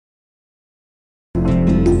Yesterday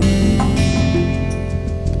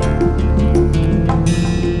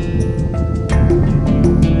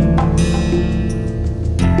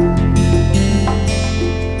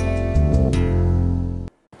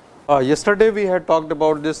we had talked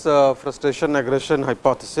about this frustration aggression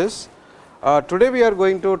hypothesis. Today we are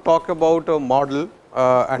going to talk about a model,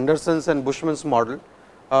 Anderson's and Bushman's model,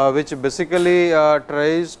 which basically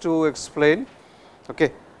tries to explain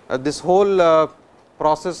this whole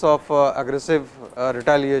process of aggressive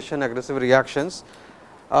retaliation, aggressive reactions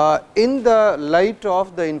in the light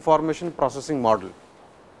of the information processing model.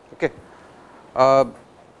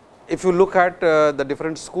 If you look at the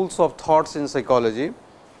different schools of thoughts in psychology,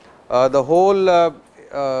 the whole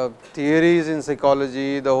theories in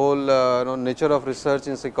psychology, the whole nature of research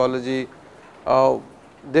in psychology,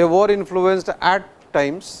 they were influenced at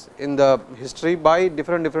times in the history by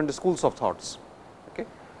different schools of thoughts.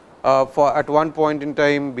 For at one point in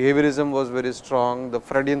time, behaviorism was very strong, the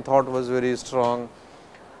Freudian thought was very strong.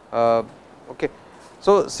 So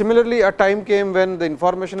similarly, a time came when the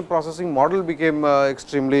information processing model became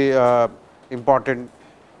extremely important.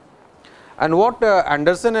 And what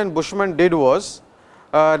Anderson and Bushman did was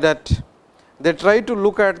that they tried to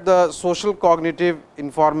look at the social cognitive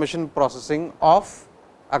information processing of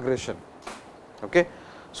aggression.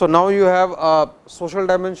 So now you have a social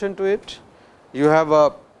dimension to it, you have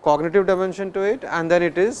a cognitive dimension to it, and then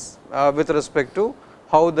it is with respect to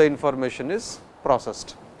how the information is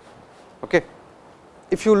processed.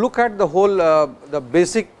 If you look at the whole the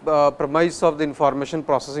basic premise of the information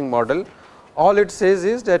processing model, all it says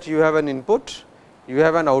is that you have an input, you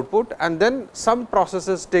have an output, and then some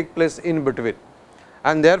processes take place in between,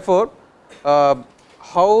 and therefore,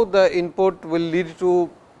 how the input will lead to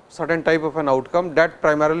certain type of an outcome, that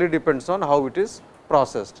primarily depends on how it is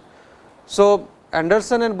processed. So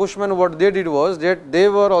Anderson and Bushman, what they did was that they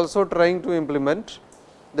were also trying to implement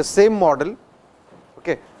the same model,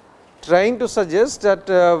 trying to suggest that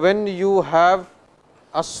when you have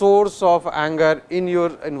a source of anger in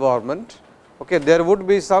your environment, there would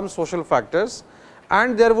be some social factors,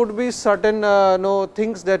 and there would be certain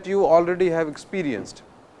things that you already have experienced.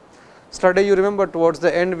 Yesterday, you remember towards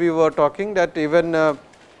the end we were talking that even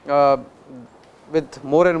with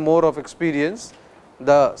more and more of experience,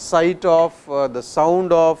 the sight of the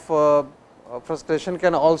sound of frustration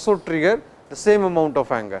can also trigger the same amount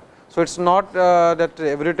of anger. So it is not that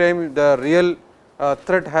every time the real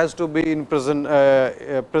threat has to be in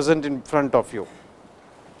present in front of you.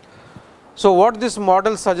 So what this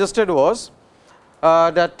model suggested was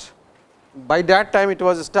that by that time it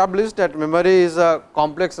was established that memory is a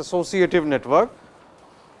complex associative network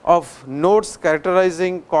of nodes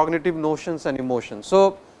characterizing cognitive notions and emotions.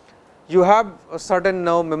 So you have a certain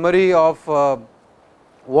now memory of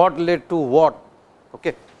what led to what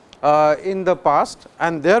in the past,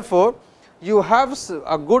 and therefore you have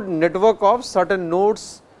a good network of certain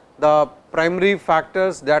nodes, the primary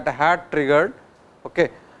factors that had triggered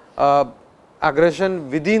aggression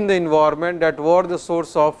within the environment, that were the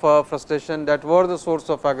source of frustration, that were the source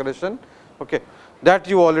of aggression, that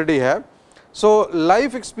you already have. So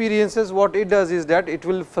life experiences, what it does is that it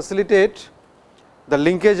will facilitate the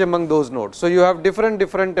linkage among those nodes. So you have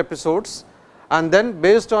different episodes, and then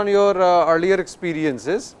based on your earlier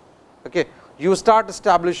experiences, you start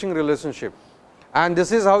establishing relationship, and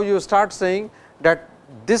this is how you start saying that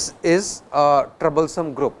this is a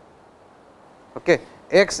troublesome group.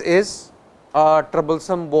 X is a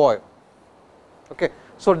troublesome boy.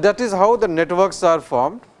 So that is how the networks are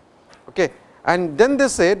formed. And then they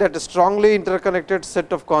say that a strongly interconnected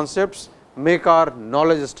set of concepts make our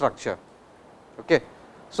knowledge structure.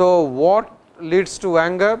 So what leads to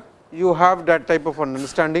anger? You have that type of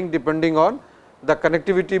understanding depending on the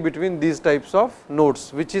connectivity between these types of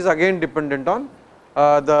nodes, which is again dependent on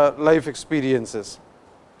the life experiences.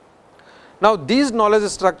 Now these knowledge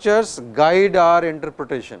structures guide our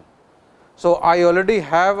interpretation. So I already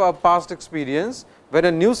have a past experience. When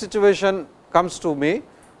a new situation comes to me,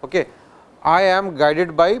 I am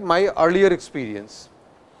guided by my earlier experience,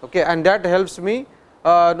 and that helps me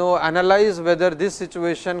analyze whether this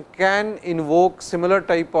situation can invoke similar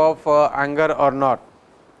type of anger or not.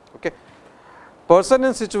 Person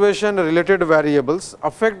and situation related variables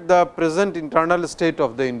affect the present internal state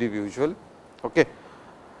of the individual,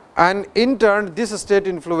 and in turn this state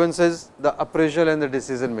influences the appraisal and the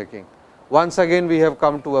decision making. Once again we have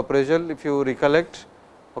come to appraisal. If you recollect,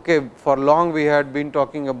 for long we had been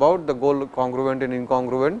talking about the goal congruent and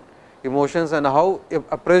incongruent emotions and how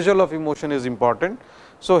appraisal of emotion is important.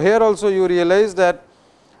 So here also you realize that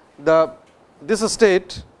this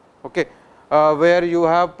state where you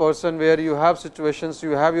have person, where you have situations,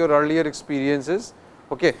 you have your earlier experiences,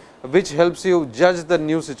 okay, which helps you judge the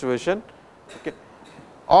new situation. Okay.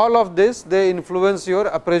 All of this they influence your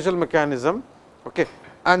appraisal mechanism, okay.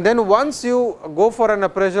 And then once you go for an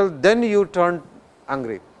appraisal, then you turn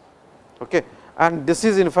angry, okay. And this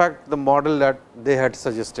is in fact the model that they had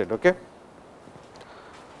suggested. Okay.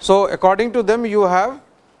 So, according to them, you have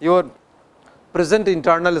your present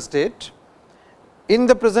internal state. In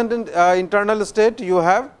the present internal state, you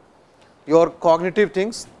have your cognitive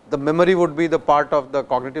things. The memory would be the part of the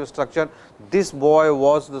cognitive structure. This boy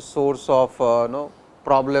was the source of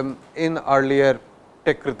problem in earlier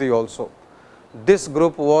Lec-03 also. This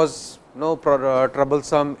group was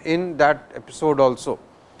troublesome in that episode also.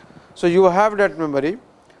 So, you have that memory,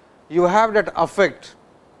 you have that affect,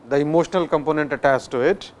 the emotional component attached to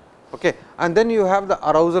it, okay. And then you have the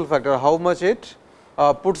arousal factor, how much it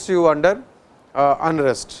puts you under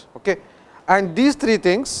unrest, okay. And these three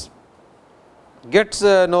things gets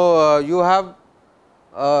you have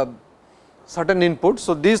certain inputs.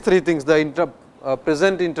 So, these three things, the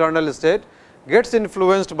present internal state gets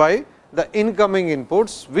influenced by the incoming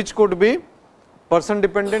inputs, which could be person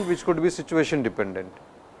dependent, which could be situation dependent.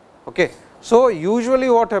 Okay. So, usually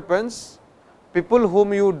what happens, people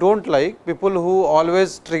whom you do not like, people who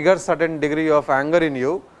always trigger certain degree of anger in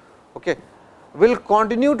you, okay, will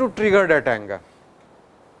continue to trigger that anger,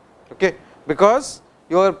 okay, because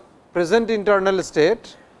your present internal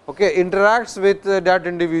state, okay, interacts with that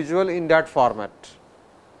individual in that format.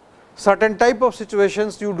 Certain type of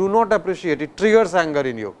situations you do not appreciate, it triggers anger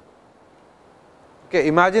in you. Okay.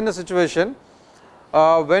 Imagine a situation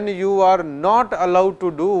when you are not allowed to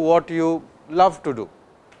do what you love to do.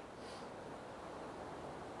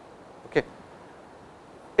 Okay.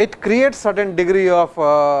 It creates certain degree of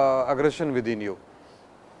aggression within you.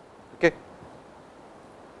 Okay.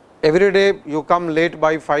 Every day you come late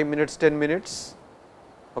by 5 minutes, 10 minutes,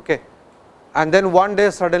 okay. And then one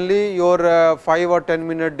day suddenly your 5 or 10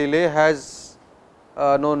 minute delay has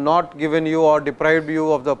not given you or deprived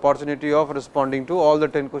you of the opportunity of responding to all the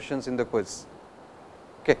 10 questions in the quiz.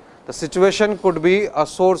 Okay. The situation could be a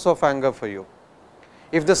source of anger for you.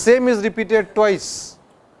 If the same is repeated twice,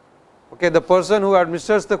 okay, the person who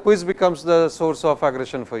administers the quiz becomes the source of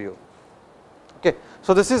aggression for you. Okay.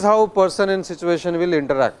 So, this is how person and situation will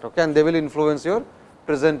interact, okay, and they will influence your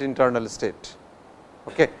present internal state.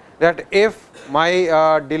 Okay. That if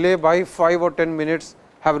my delay by 5 or 10 minutes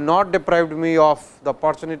have not deprived me of the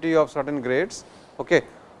opportunity of certain grades, okay,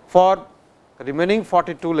 for remaining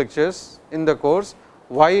 42 lectures in the course,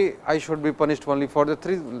 why I should be punished only for the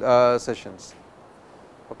 3 sessions.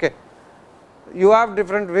 Okay. You have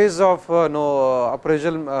different ways of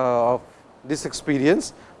appraisal of this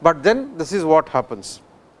experience, but then this is what happens.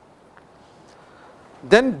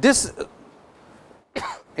 Then this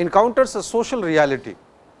encounters a social reality.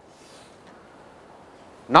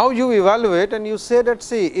 Now, you evaluate and you say that,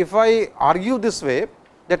 see, if I argue this way,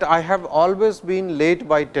 that I have always been late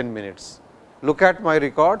by 10 minutes. Look at my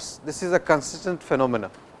records, this is a consistent phenomena.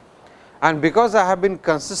 And because I have been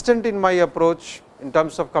consistent in my approach in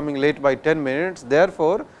terms of coming late by 10 minutes,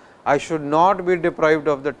 therefore, I should not be deprived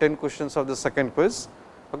of the 10 questions of the second quiz,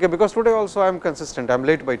 okay, because today also I am consistent, I am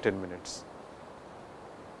late by 10 minutes.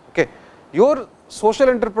 Okay. Your social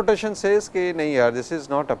interpretation says, "Ki, nahi yaar, this is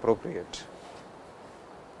not appropriate."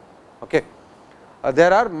 Okay.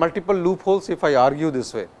 There are multiple loopholes if I argue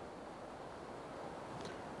this way,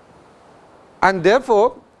 and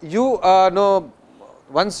therefore, you know,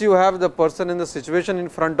 once you have the person in the situation in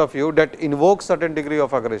front of you that invokes certain degree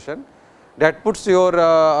of aggression, that puts your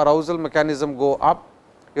arousal mechanism go up,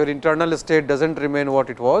 your internal state does not remain what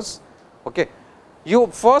it was. Okay. You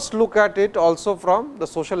first look at it also from the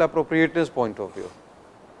social appropriateness point of view,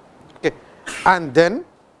 okay. And then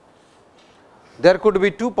there could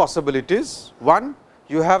be two possibilities. One,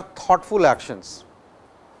 you have thoughtful actions.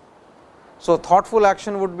 So, thoughtful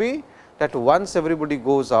action would be that once everybody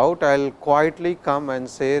goes out, I will quietly come and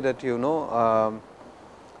say that, you know,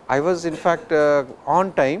 I was in fact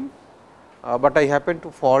on time, but I happened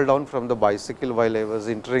to fall down from the bicycle while I was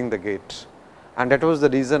entering the gate, and that was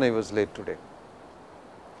the reason I was late today.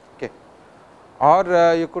 Okay.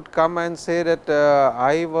 Or you could come and say that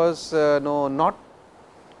I was not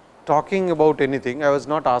talking about anything, I was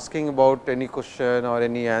not asking about any question or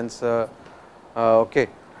any answer, okay.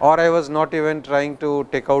 Or I was not even trying to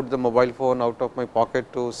take out the mobile phone out of my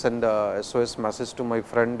pocket to send a SOS message to my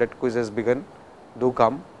friend that quiz has begun, do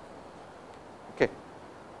come. Okay.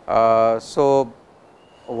 So,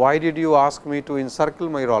 why did you ask me to encircle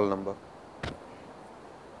my roll number?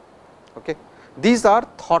 Okay. These are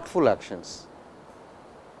thoughtful actions.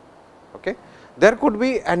 Okay. there could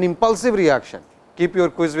be an impulsive reaction, keep your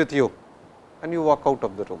quiz with you and you walk out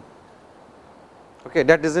of the room. Okay,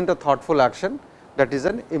 that is not a thoughtful action, that is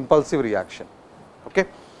an impulsive reaction. Okay.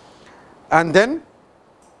 And then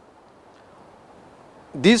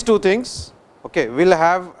these two things, okay, will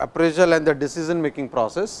have appraisal and the decision making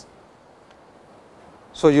process.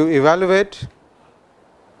 So, you evaluate,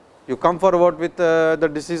 you come forward with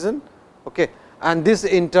the decision, okay, and this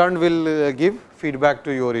in turn will give feedback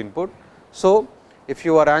to your input. So, if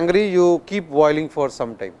you are angry, you keep boiling for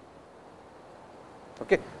some time.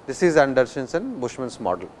 Okay. This is Anderson's and Bushman's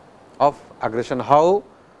model of aggression, how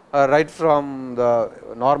right from the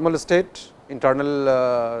normal state,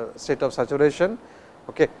 internal state of saturation,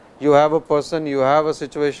 okay, you have a person, you have a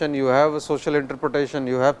situation, you have a social interpretation,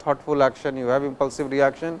 you have thoughtful action, you have impulsive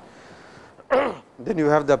reaction, then you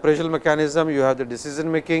have the appraisal mechanism, you have the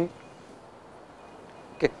decision making.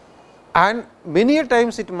 Okay. And many a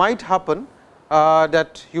times it might happen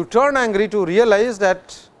that you turn angry to realize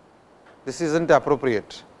that this is not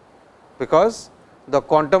appropriate, because the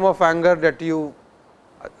quantum of anger that you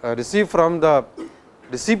receive from the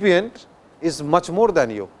recipient is much more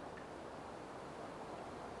than you,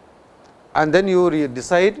 and then you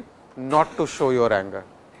decide not to show your anger.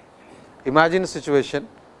 Imagine a situation,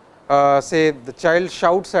 say the child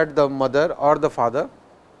shouts at the mother or the father,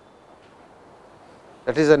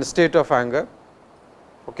 that is a state of anger,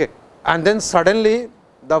 okay, and then suddenly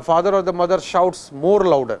the father or the mother shouts more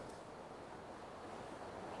louder,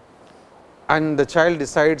 and the child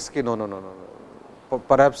decides ki no,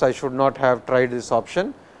 perhaps I should not have tried this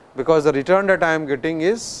option, because the return that I am getting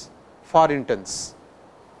is far intense,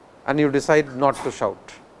 and you decide not to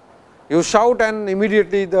shout. You shout and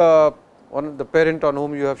immediately the parent on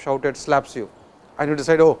whom you have shouted slaps you, and you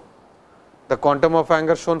decide, oh, the quantum of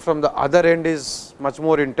anger shown from the other end is much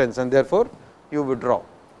more intense, and therefore, you withdraw.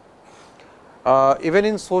 Even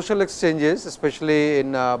in social exchanges, especially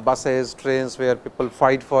in buses, trains, where people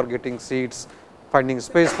fight for getting seats, finding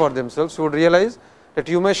space for themselves, you would realize that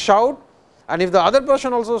you may shout, and if the other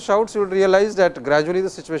person also shouts, you would realize that gradually the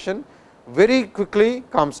situation very quickly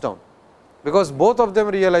calms down, because both of them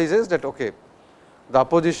realizes that okay, the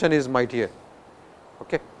opposition is mightier.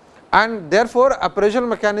 Okay. And therefore, appraisal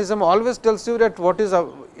mechanism always tells you that what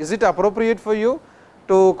is it appropriate for you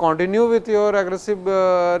to continue with your aggressive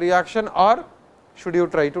reaction, or should you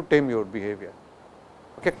try to tame your behavior.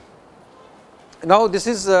 Okay. Now, this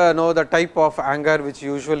is the type of anger which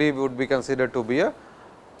usually would be considered to be a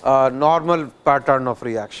normal pattern of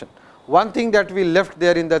reaction. One thing that we left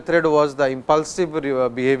there in the thread was the impulsive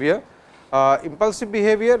behavior. Impulsive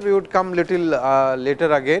behavior we would come little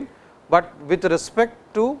later again, but with respect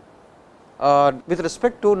to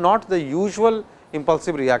not the usual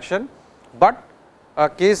impulsive reaction, but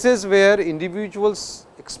cases where individuals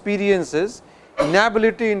experiences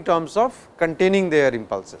inability in terms of containing their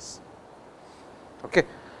impulses. Okay.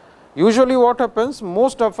 Usually what happens,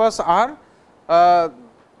 most of us are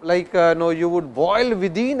you would boil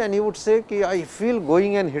within and you would say ki I feel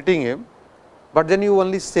going and hitting him, but then you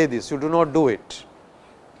only say this, you do not do it.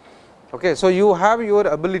 Okay. So, you have your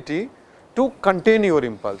ability to contain your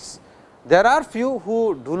impulse. There are few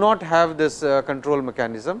who do not have this control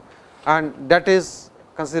mechanism, and that is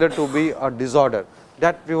considered to be a disorder,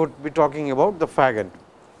 that we would be talking about the fag end.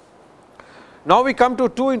 Now, we come to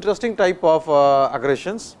two interesting type of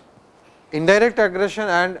aggressions, indirect aggression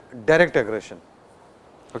and direct aggression.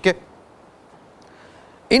 Okay.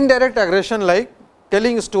 Indirect aggression, like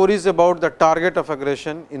telling stories about the target of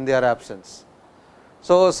aggression in their absence.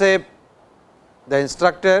 So, say the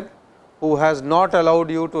instructor who has not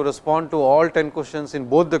allowed you to respond to all 10 questions in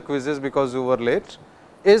both the quizzes because you were late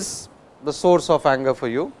is the source of anger for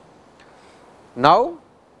you. Now,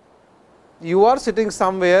 you are sitting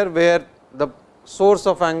somewhere where the source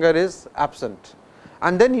of anger is absent,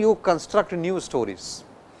 and then you construct new stories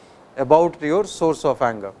about your source of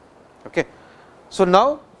anger. Okay. So,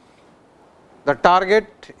 now the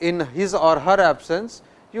target in his or her absence,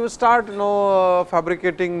 you start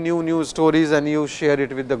fabricating new stories and you share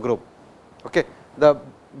it with the group. Okay. The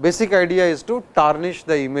basic idea is to tarnish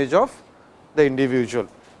the image of the individual.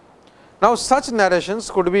 Now, such narrations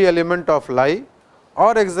could be element of lie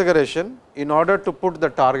or exaggeration in order to put the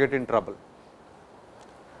target in trouble,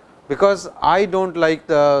 because I do not like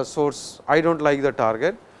the source, I do not like the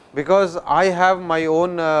target, because I have my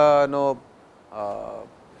own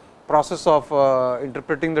process of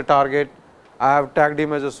interpreting the target, I have tagged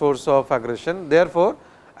him as a source of aggression. Therefore,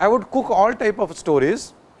 I would cook all type of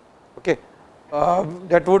stories, okay,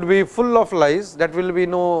 that would be full of lies, that will be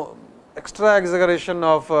no extra exaggeration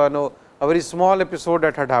of a very small episode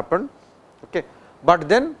that had happened. Okay. But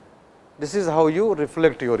then This is how you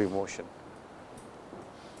reflect your emotion.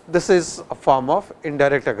 This is a form of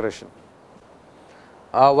indirect aggression.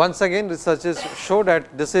 Once again, researchers show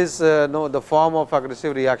that this is the form of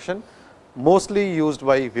aggressive reaction mostly used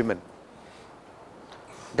by women.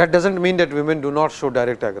 That does not mean that women do not show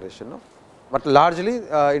direct aggression, no? But largely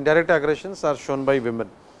indirect aggressions are shown by women.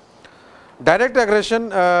 Direct aggression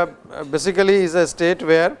basically is a state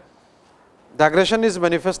where the aggression is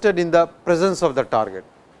manifested in the presence of the target.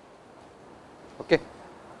 Okay.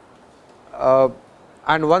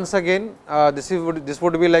 And once again this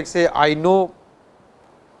would be like, say, I know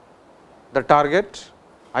the target,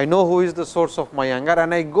 I know who is the source of my anger,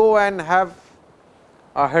 and I go and have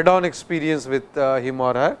a head on experience with him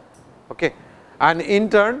or her. Okay. And in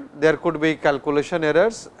turn there could be calculation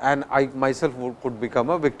errors, and I myself could become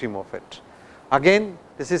a victim of it. Again,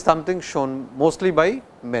 this is something shown mostly by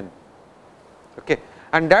men. Okay.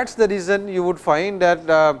 And that is the reason you would find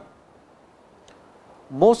that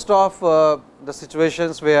most of the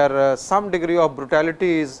situations where some degree of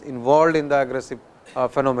brutality is involved in the aggressive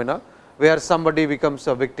phenomena, where somebody becomes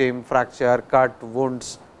a victim, fracture, cut,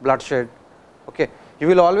 wounds, bloodshed. Okay. You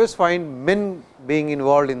will always find men being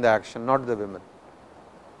involved in the action, not the women.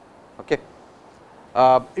 Okay.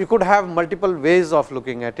 You could have multiple ways of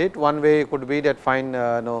looking at it. One way could be that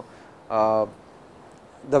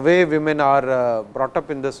the way women are brought up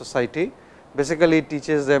in the society basically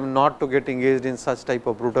teaches them not to get engaged in such type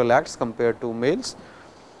of brutal acts compared to males.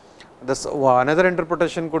 This another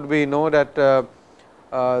interpretation could be that the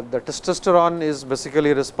testosterone is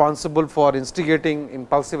basically responsible for instigating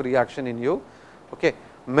impulsive reaction in you. Okay.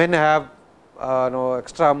 Men have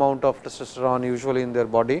extra amount of testosterone usually in their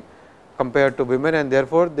body compared to women, and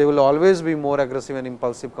therefore, they will always be more aggressive and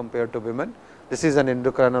impulsive compared to women. This is an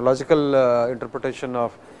endocrinological interpretation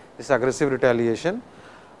of this aggressive retaliation.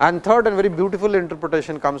 And third and very beautiful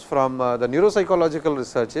interpretation comes from the neuropsychological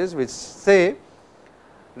researches, which say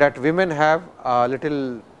that women have a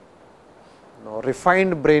little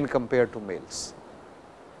refined brain compared to males.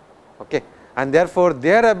 Okay. And therefore,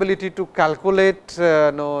 their ability to calculate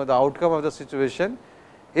the outcome of the situation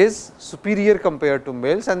is superior compared to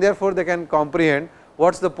males, and therefore, they can comprehend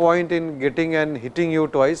what is the point in getting and hitting you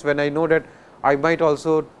twice, when I know that I might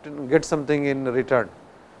also get something in return.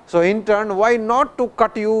 So, in turn, why not to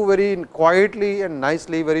cut you very quietly and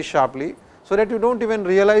nicely, very sharply, so that you do not even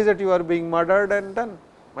realize that you are being murdered and done,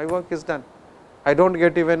 my work is done. I do not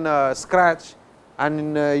get even a scratch,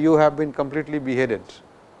 and you have been completely beheaded.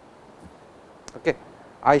 Okay.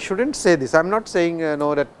 I should not say this, I am not saying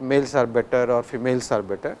that males are better or females are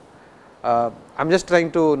better. I am just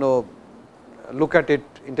trying to look at it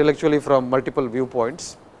intellectually from multiple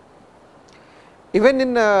viewpoints. Even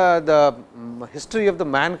in the history of the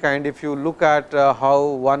mankind, if you look at how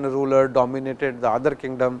one ruler dominated the other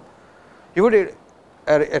kingdom, you would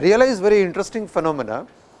realize very interesting phenomena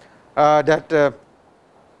that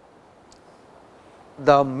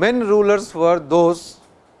the men rulers were those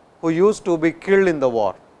who used to be killed in the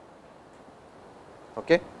war.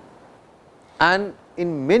 Okay. And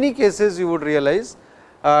in many cases you would realize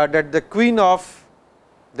that the queen of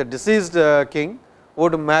the deceased king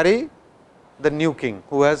would marry the new king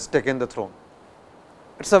who has taken the throne.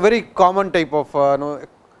 It is a very common type of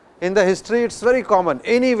in the history, it is very common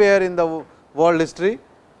anywhere in the world history.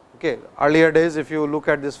 Okay. Earlier days, if you look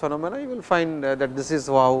at this phenomena, you will find that this is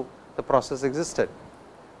how the process existed.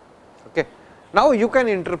 Okay. Now, you can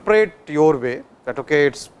interpret your way that it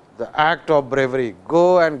is the act of bravery,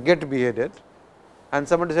 go and get beheaded, and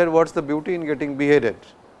somebody said, what is the beauty in getting beheaded?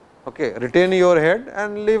 Okay. Retain your head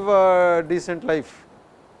and live a decent life.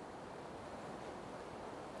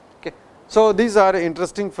 Okay. So, these are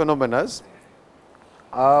interesting phenomena.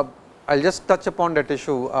 I will just touch upon that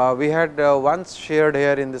issue. We had once shared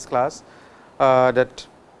here in this class that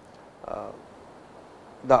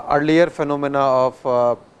the earlier phenomena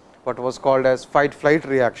of what was called as fight flight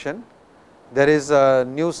reaction. There is a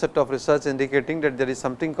new set of research indicating that there is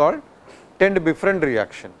something called tend befriend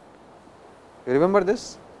reaction. You remember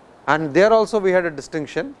this? And there also we had a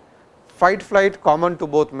distinction, fight flight common to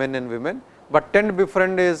both men and women, but tend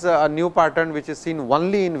befriend is a new pattern which is seen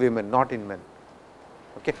only in women, not in men.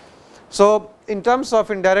 Okay. So, in terms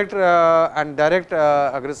of indirect and direct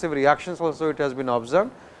aggressive reactions also, it has been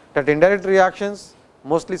observed that indirect reactions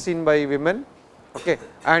mostly seen by women, okay,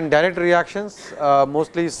 and direct reactions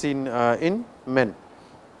mostly seen in men.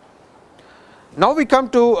 Now, we come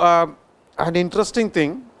to an interesting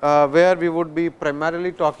thing where we would be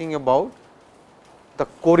primarily talking about the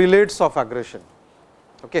correlates of aggression.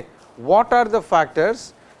 Okay. What are the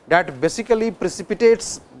factors that basically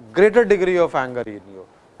precipitates greater degree of anger in you?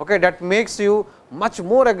 okay, that makes you much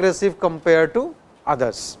more aggressive compared to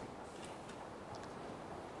others.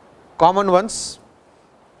 Common ones: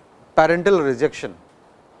 parental rejection.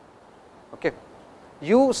 Okay.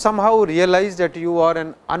 You somehow realize that you are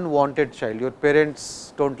an unwanted child, your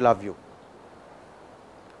parents do not love you,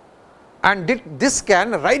 and this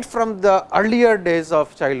can, right from the earlier days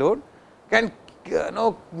of childhood, can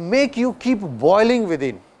make you keep boiling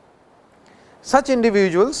within. Such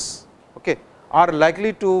individuals, okay, are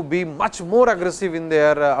likely to be much more aggressive in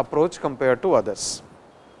their approach compared to others.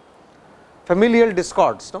 Familial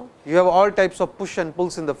discords, you have all types of push and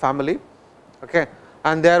pulls in the family, okay,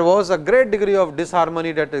 and there was a great degree of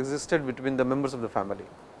disharmony that existed between the members of the family,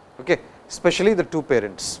 okay, especially the two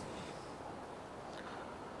parents.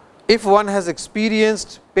 If one has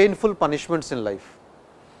experienced painful punishments in life,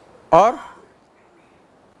 or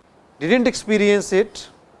did not experience it,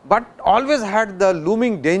 but always had the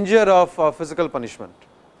looming danger of physical punishment.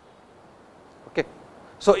 Okay.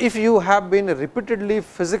 So, if you have been repeatedly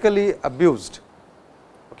physically abused,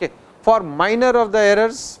 okay, for minor of the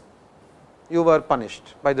errors, you were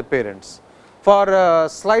punished by the parents. For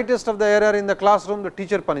slightest of the error in the classroom, the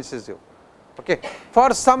teacher punishes you. Okay.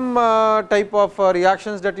 For some type of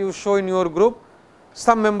reactions that you show in your group,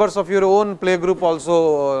 some members of your own play group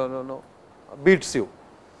also beats you.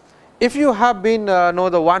 If you have been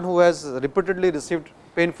the one who has repeatedly received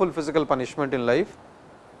painful physical punishment in life,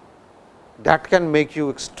 that can make you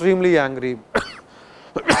extremely angry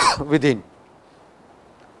within.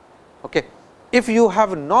 Okay. If you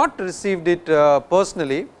have not received it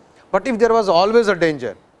personally, but if there was always a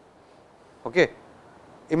danger, okay,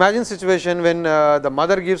 imagine situation when the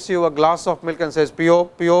mother gives you a glass of milk and says pio,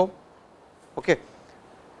 pio. Okay.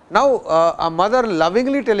 Now, a mother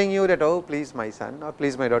lovingly telling you that, oh please my son or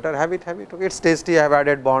please my daughter, have it, okay, it is tasty, I have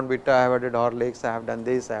added Bonvita, I have added Horlicks, I have done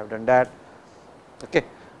this, I have done that. Okay.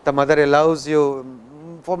 The mother allows you.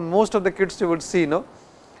 For most of the kids you would see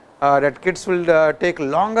that kids will take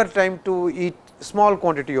longer time to eat small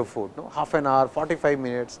quantity of food, half an hour, 45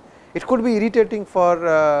 minutes. It could be irritating for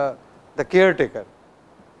the caretaker.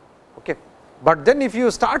 Okay. But then if you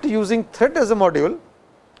start using threat as a module,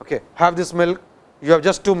 okay, have this milk, you have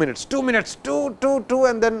just 2 minutes, 2 minutes, 2,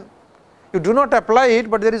 and then you do not apply it,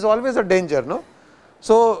 but there is always a danger.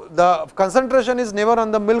 So, the concentration is never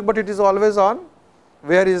on the milk, but it is always on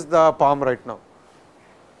where is the palm right now.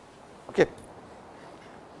 Okay.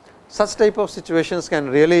 Such type of situations can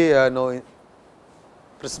really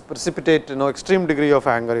precipitate extreme degree of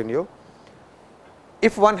anger in you.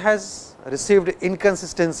 If one has received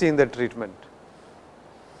inconsistency in the treatment,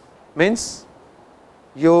 means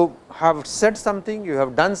you have said something, you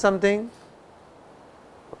have done something,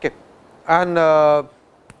 okay, and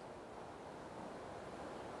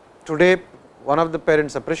today one of the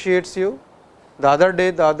parents appreciates you, the other day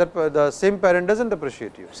the same parent does not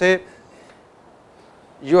appreciate you. Say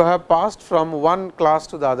you have passed from one class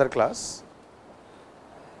to the other class,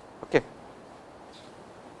 okay,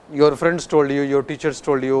 your friends told you, your teachers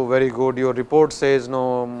told you very good, your report says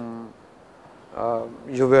no,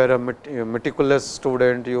 you were a meticulous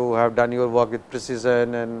student, you have done your work with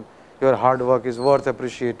precision and your hard work is worth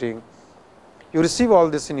appreciating. You receive all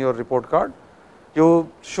this in your report card,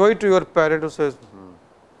 you show it to your parent who says,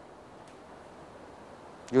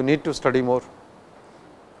 you need to study more.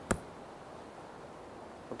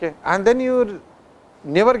 Okay. And then you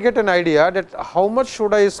never get an idea that how much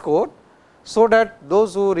should I score, so that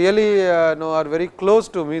those who really are very close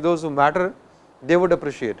to me, those who matter, they would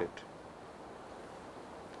appreciate it.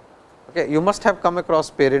 Okay. You must have come across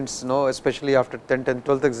parents, especially after 10th and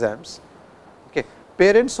 12th exams. Okay.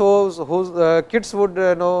 Parents whose kids would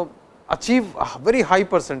achieve a very high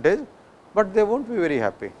percentage, but they won't be very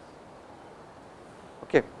happy.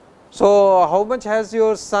 Okay. So, how much has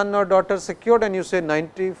your son or daughter secured, and you say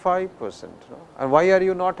 95%, and why are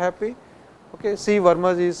you not happy? Okay. See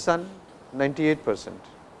Verma's son, 98%.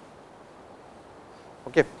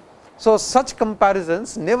 Okay. So, such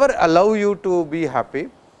comparisons never allow you to be happy.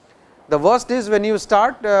 The worst is when you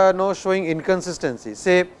start showing inconsistency.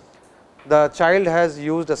 Say the child has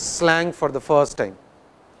used a slang for the first time,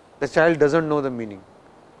 the child does not know the meaning.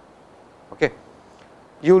 Okay.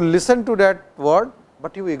 You listen to that word,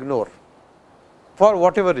 but you ignore for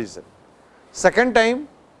whatever reason. Second time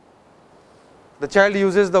the child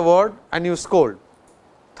uses the word and you scold.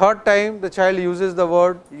 Third time the child uses the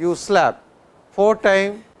word, you slap. Fourth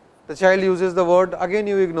time the child uses the word, again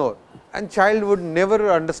you ignore, and child would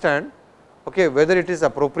never understand, okay, whether it is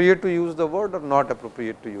appropriate to use the word or not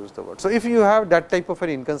appropriate to use the word. So, if you have that type of an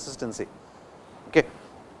inconsistency, okay,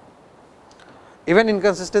 even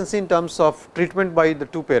inconsistency in terms of treatment by the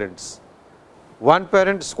two parents, One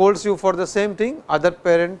parent scolds you for the same thing, other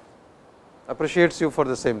parent appreciates you for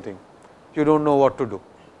the same thing. You do not know what to do.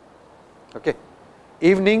 Okay.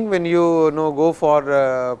 Evening when you go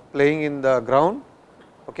for playing in the ground,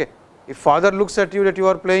 okay. If father looks at you that you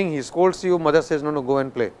are playing, he scolds you, mother says no, go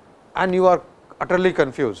and play, and you are utterly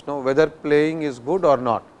confused, whether playing is good or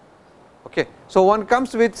not. Okay. So, one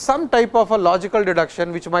comes with some type of a logical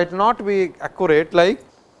deduction which might not be accurate, like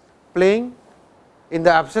playing in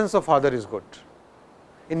the absence of father is good.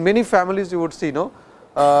 In many families you would see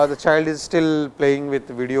the child is still playing with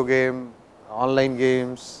video game, online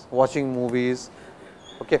games, watching movies.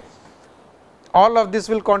 Okay. All of this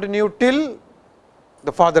will continue till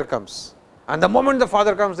the father comes, and the moment the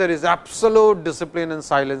father comes, there is absolute discipline and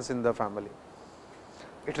silence in the family.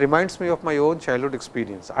 It reminds me of my own childhood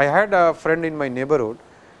experience. I had a friend in my neighborhood.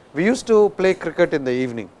 We used to play cricket in the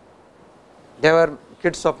evening. There were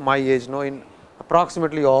kids of my age, in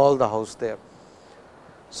approximately all the house there.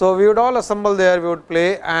 So, we would all assemble there, we would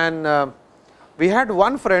play, and we had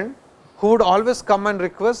one friend who would always come and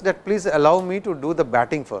request that please allow me to do the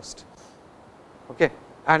batting first. Okay.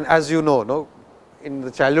 And as you know, in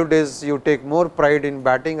the childhood days you take more pride in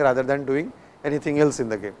batting rather than doing anything else in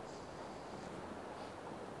the game.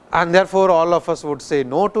 And therefore, all of us would say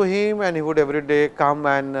no to him, and he would every day come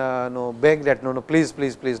and beg that no, please,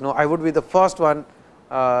 please, please, no, I would be the first one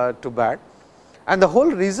to bat. And the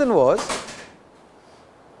whole reason was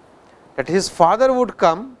that his father would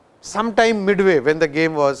come sometime midway when the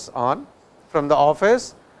game was on from the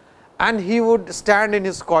office, and he would stand in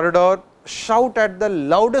his corridor, shout at the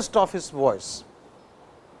loudest of his voice.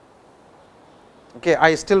 Okay,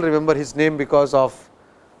 I still remember his name because of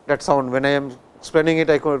that sound. When I am explaining it,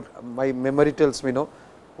 my memory tells me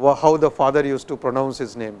how the father used to pronounce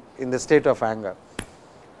his name in the state of anger.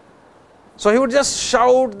 So, he would just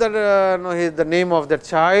shout the name of that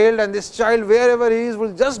child, and this child wherever he is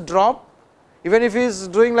will just drop. Even if he is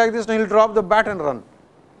doing like this, he will drop the bat and run.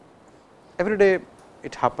 Every day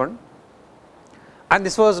it happened, and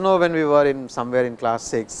this was when we were in somewhere in class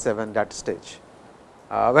 6, 7, that stage,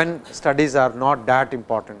 when studies are not that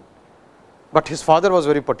important. But his father was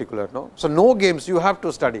very particular. So, no games, you have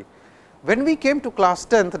to study. When we came to class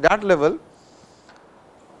 10th, that level,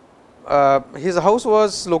 his house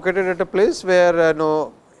was located at a place where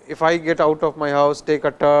if I get out of my house, take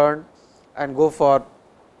a turn and go for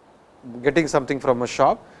getting something from a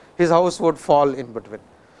shop, his house would fall in between.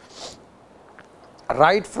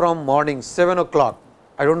 Right from morning 7 o'clock,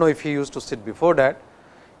 I do not know if he used to sit before that,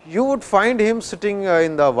 you would find him sitting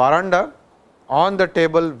in the veranda on the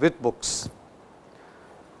table with books.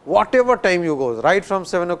 Whatever time you go, right from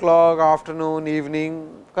 7 o'clock, afternoon,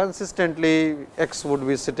 evening, consistently X would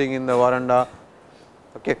be sitting in the veranda.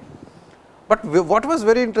 Okay. But what was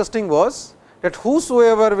very interesting was that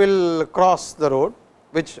whosoever will cross the road,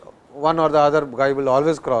 which one or the other guy will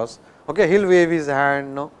always cross, okay, he will wave his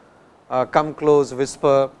hand, come close,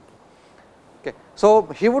 whisper. Okay. So,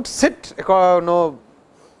 he would sit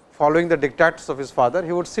following the dictates of his father,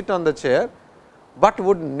 he would sit on the chair, but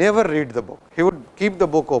would never read the book. He would keep the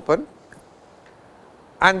book open,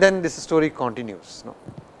 and then this story continues.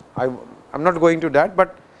 I am not going to that,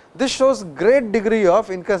 but this shows great degree of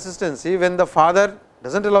inconsistency when the father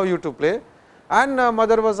does not allow you to play, and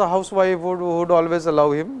mother was a housewife who would always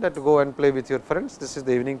allow him that go and play with your friends. This is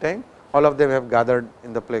the evening time, all of them have gathered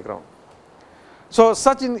in the playground. So,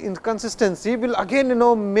 such inconsistency will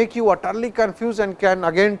again make you utterly confused and can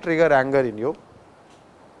again trigger anger in you.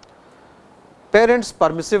 Parents'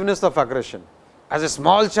 permissiveness of aggression. As a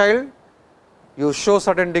small child, you show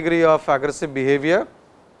certain degree of aggressive behavior,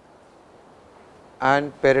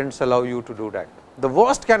 and parents allow you to do that. The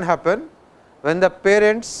worst can happen when the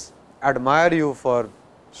parents admire you for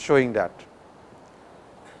showing that.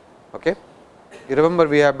 Okay. You remember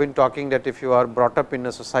we have been talking that if you are brought up in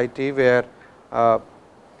a society where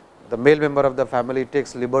the male member of the family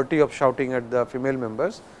takes liberty of shouting at the female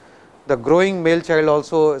members, the growing male child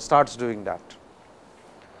also starts doing that.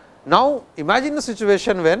 Now, imagine a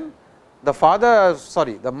situation when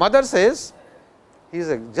the mother says he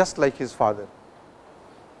is just like his father.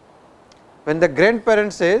 When the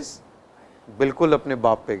grandparent says, बिल्कुल अपने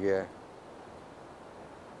बाप पे गया है,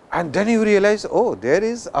 and then you realize, oh, there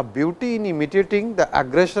is a beauty in imitating the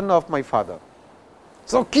aggression of my father.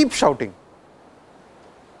 So, keep shouting.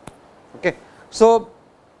 Okay. So,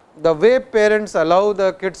 the way parents allow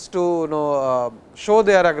the kids to show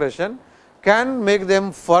their aggression can make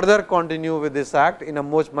them further continue with this act in a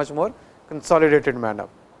much more consolidated manner.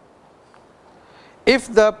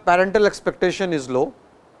 If the parental expectation is low,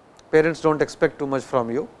 parents do not expect too much from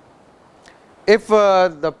you. If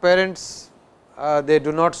the parents they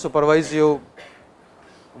do not supervise you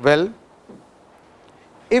Well,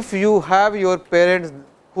 if you have your parents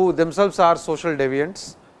who themselves are social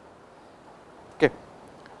deviants, okay,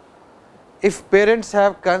 if parents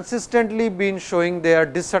have consistently been showing their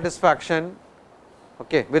dissatisfaction,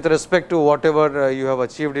 okay, with respect to whatever you have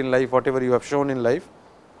achieved in life, whatever you have shown in life,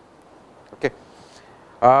 okay.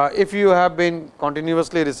 If you have been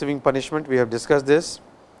continuously receiving punishment, we have discussed this.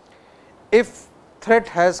 If threat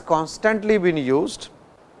has constantly been used,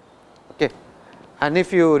 okay, and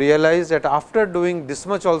if you realize that after doing this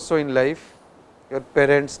much also in life, your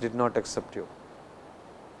parents did not accept you.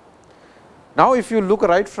 Now, if you look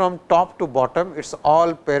right from top to bottom, it is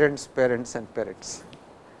all parents, parents and parents.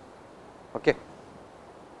 Okay.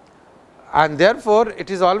 And therefore,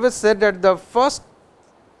 it is always said that the first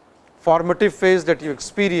formative phase that you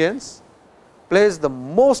experience plays the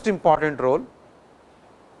most important role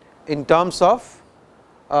in terms of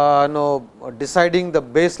deciding the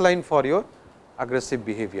baseline for your aggressive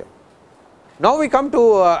behavior. Now, we come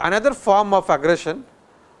to another form of aggression,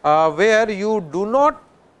 where you do not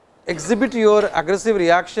exhibit your aggressive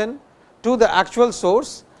reaction to the actual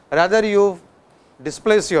source, rather you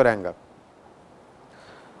displace your anger.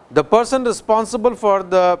 The person responsible for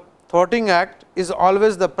the thwarting act is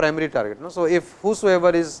always the primary target. No? So, if whosoever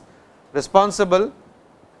is responsible,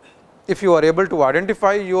 if you are able to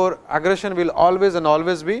identify, your aggression will always and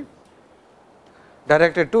always be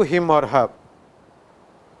directed to him or her.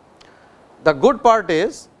 The good part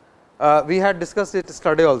is, we had discussed it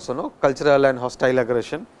yesterday also, no? Cultural and hostile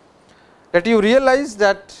aggression, that you realize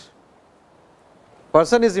that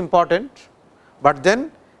person is important, but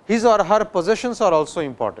then his or her possessions are also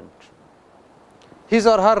important, his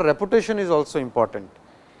or her reputation is also important,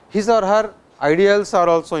 his or her ideals are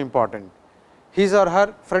also important, his or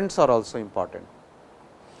her friends are also important.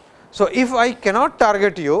 So, if I cannot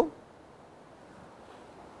target you,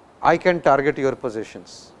 I can target your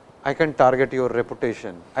possessions, I can target your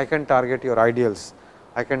reputation, I can target your ideals,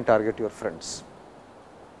 I can target your friends.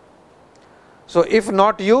 So, if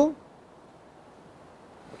not you,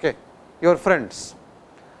 okay, your friends.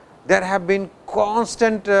 There have been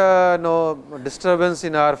constant disturbance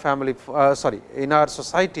in our family, in our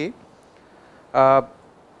society. At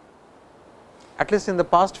least in the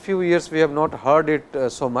past few years, we have not heard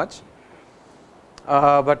it so much,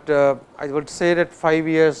 but I would say that 5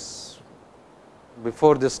 years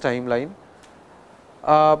before this timeline,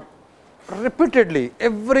 repeatedly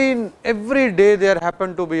every day there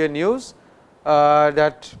happened to be a news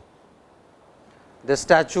that the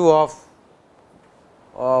statue of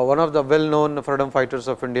one of the well known freedom fighters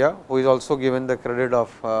of India, who is also given the credit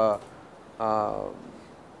of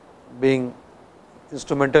being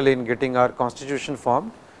instrumental in getting our constitution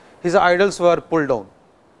formed, his idols were pulled down.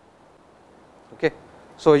 Okay.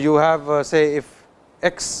 So, you have say if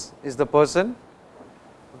X is the person,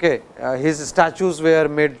 okay, his statues were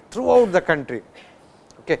made throughout the country,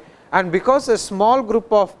 okay. And because a small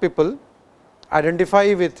group of people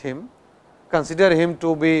identify with him, consider him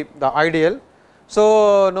to be the ideal.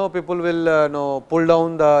 So, people will pull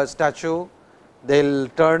down the statue, they will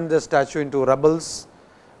turn the statue into rubbles,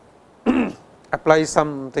 apply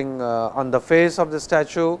something on the face of the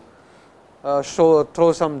statue,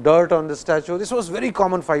 throw some dirt on the statue. This was very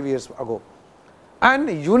common 5 years ago, and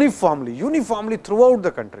uniformly throughout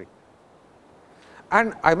the country.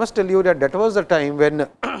 And I must tell you that that was the time when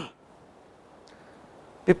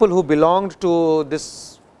people who belonged to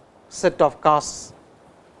this set of castes,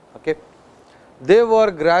 okay, they were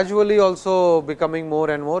gradually also becoming more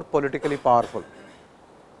and more politically powerful.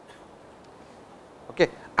 Okay.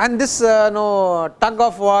 And this tug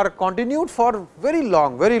of war continued for very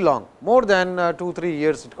long, more than 2-3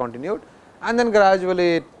 years it continued, and then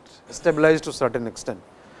gradually it stabilized to a certain extent.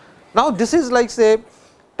 Now, this is like say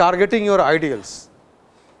targeting your ideals.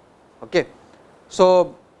 Okay.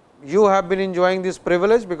 So, you have been enjoying this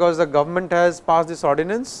privilege because the government has passed this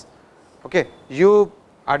ordinance. Okay. You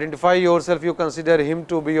identify yourself, you consider him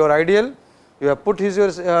to be your ideal, you have put his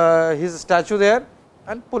statue there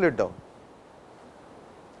and pull it down.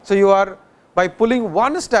 So, you are by pulling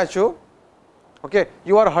one statue, okay,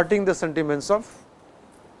 you are hurting the sentiments of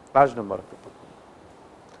large number of people,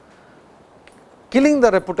 killing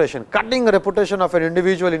the reputation, cutting the reputation of an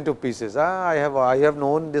individual into pieces. I have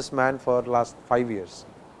known this man for last 5 years.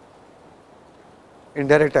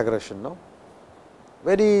 Indirect aggression, no,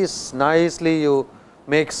 very nicely you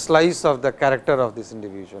make slice of the character of this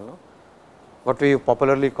individual, no, what we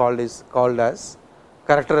popularly called as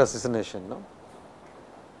character assassination, no.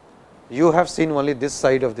 You have seen only this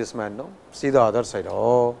side of this man, no, see the other side,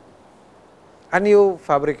 oh, and you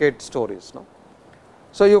fabricate stories, no.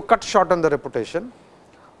 So, you cut short on the reputation,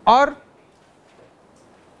 or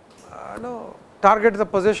target the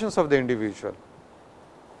possessions of the individual.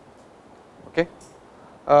 Okay.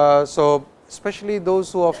 So, especially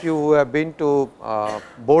those of you who have been to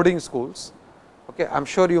boarding schools, okay, I am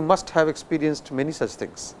sure you must have experienced many such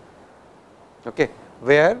things, okay,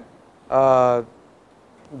 where the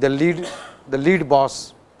lead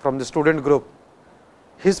boss from the student group,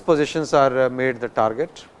 his possessions are made the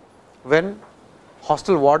target, when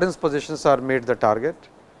hostel wardens possessions are made the target.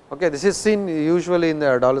 Okay, this is seen usually in the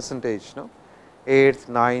adolescent age, 8th,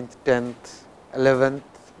 9th, 10th,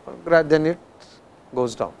 11th, then it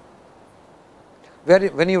goes down,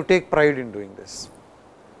 when you take pride in doing this.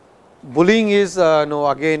 Bullying is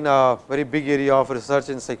again a very big area of research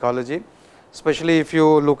in psychology, especially if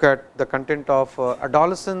you look at the content of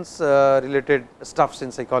adolescence related stuffs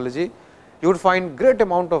in psychology, you would find great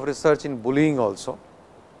amount of research in bullying also.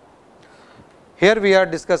 Here we are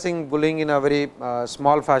discussing bullying in a very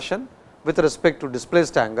small fashion with respect to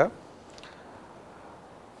displaced anger.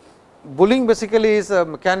 Bullying basically is a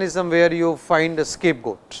mechanism where you find a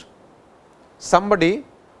scapegoat, somebody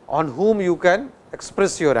on whom you can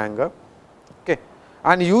express your anger, okay,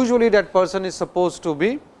 and usually that person is supposed to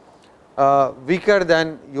be weaker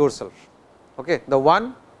than yourself, okay, the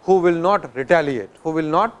one who will not retaliate, who will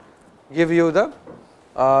not give you the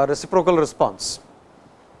reciprocal response.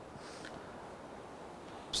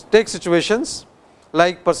 Take situations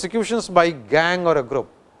like persecutions by gang or a group.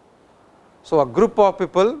 So, a group of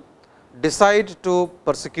people decide to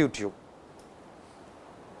persecute you,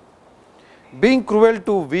 being cruel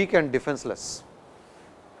to weak and defenseless.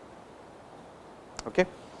 Okay.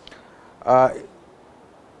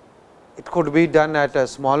 It could be done at a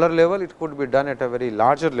smaller level, it could be done at a very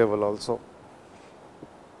larger level also.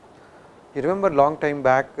 You remember long time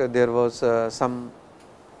back there was some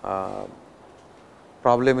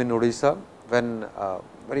problem in Odisha when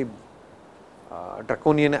very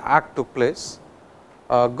draconian act took place.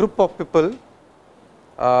 A group of people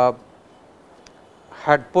had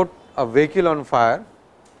put a vehicle on fire,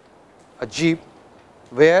 a jeep,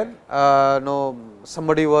 where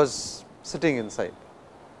somebody was sitting inside,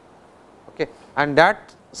 okay, and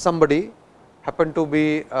that somebody happened to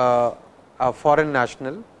be a foreign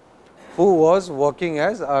national who was working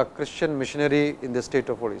as a Christian missionary in the state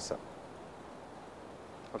of Odisha.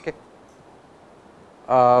 Okay.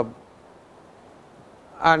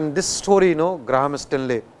 And this story, Graham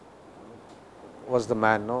Stanley was the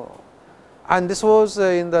man, and this was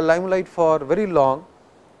in the limelight for very long.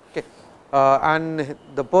 Okay. And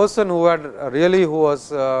the person who was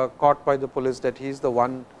caught by the police that he is the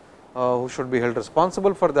one who should be held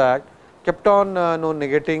responsible for the act, kept on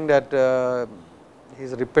negating that he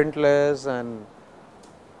is repentless, and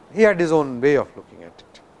he had his own way of looking at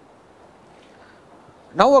it.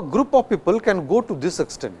 Now, a group of people can go to this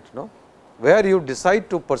extent, where you decide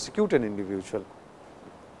to persecute an individual.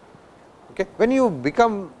 Okay. When you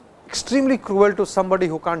become extremely cruel to somebody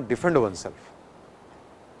who can't defend oneself.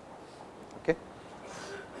 Okay.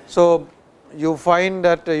 So, you find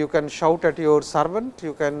that you can shout at your servant,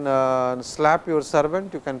 you can slap your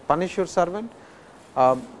servant, you can punish your servant.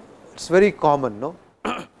 It is very common,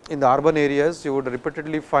 in the urban areas you would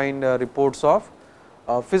repeatedly find reports of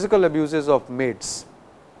physical abuses of maids,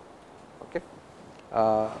 okay,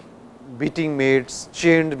 beating maids,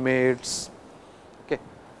 chained maids. Okay.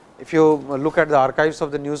 If you look at the archives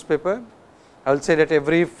of the newspaper, I will say that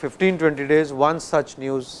every 15-20 days one such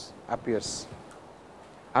news appears.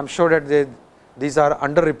 I am sure that these are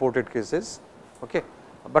underreported cases, okay,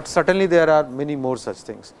 but certainly there are many more such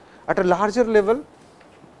things. At a larger level,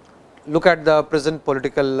 look at the present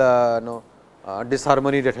political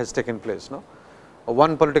disharmony that has taken place.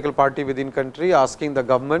 One political party within country asking the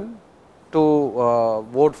government to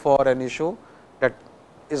vote for an issue that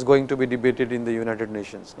is going to be debated in the United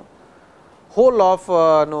Nations. Whole of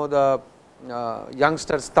the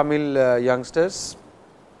youngsters, Tamil youngsters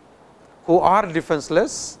who are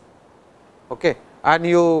defenseless, okay, and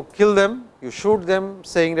you kill them, you shoot them,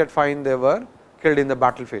 saying that fine, they were killed in the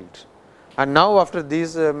battlefield. And now, after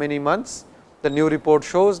these many months, the new report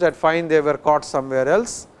shows that fine, they were caught somewhere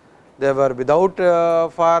else, they were without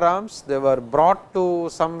firearms, they were brought to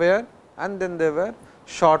somewhere, and then they were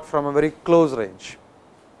shot from a very close range.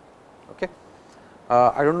 Okay.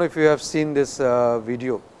 I do not know if you have seen this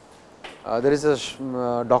video. There is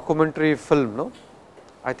a documentary film, no?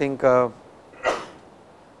 I think,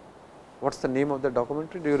 what is the name of the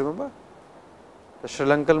documentary, do you remember? The Sri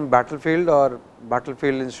Lankan battlefield or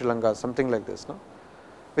battlefield in Sri Lanka, something like this, no?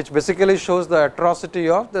 Which basically shows the atrocity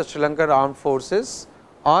of the Sri Lankan armed forces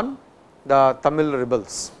on the Tamil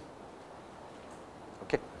rebels.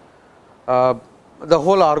 Okay. The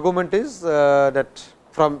whole argument is that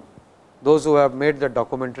from those who have made the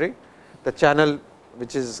documentary, the channel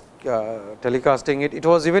which is telecasting it, it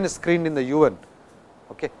was even screened in the UN,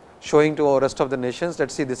 okay, showing to our rest of the nations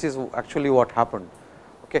that see this is actually what happened.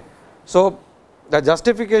 Okay. So, the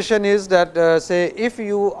justification is that say if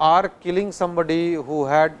you are killing somebody who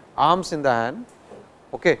had arms in the hand,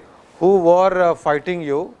 okay, who were fighting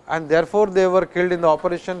you and therefore, they were killed in the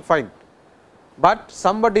operation, fine. But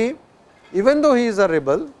somebody, even though he is a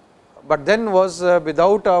rebel, but then was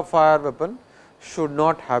without a fire weapon, should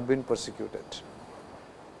not have been persecuted.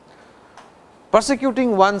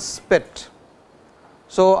 Persecuting one's pet.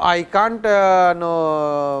 So, I can't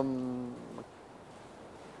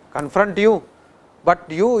confront you, but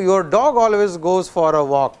your dog always goes for a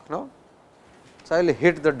walk. No? So, I will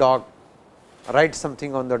hit the dog, write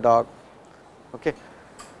something on the dog. Okay.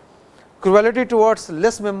 Cruelty towards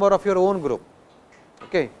less member of your own group.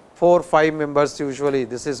 Okay. 4, 5 members usually,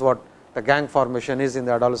 this is what the gang formation is in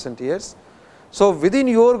the adolescent years. So, within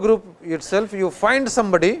your group itself, you find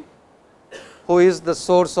somebody who is the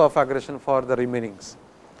source of aggression for the remainings.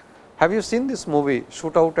 Have you seen this movie,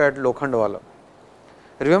 Shootout at Lokhandwala?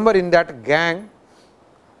 Remember, in that gang,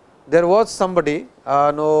 there was somebody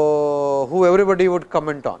who everybody would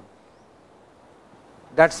comment on.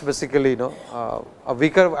 That is basically a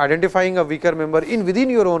weaker, identifying a weaker member in within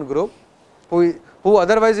your own group, who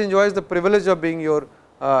otherwise enjoys the privilege of being your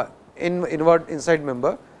inside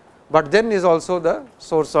member, but then is also the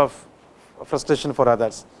source of frustration for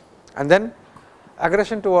others. And then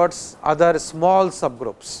aggression towards other small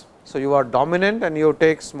subgroups. So, you are dominant and you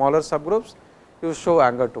take smaller subgroups, you show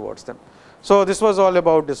anger towards them. So, this was all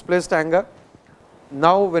about displaced anger.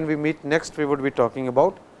 Now, when we meet next, we would be talking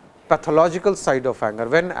about pathological side of anger,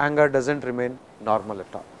 when anger does not remain normal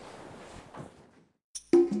at all.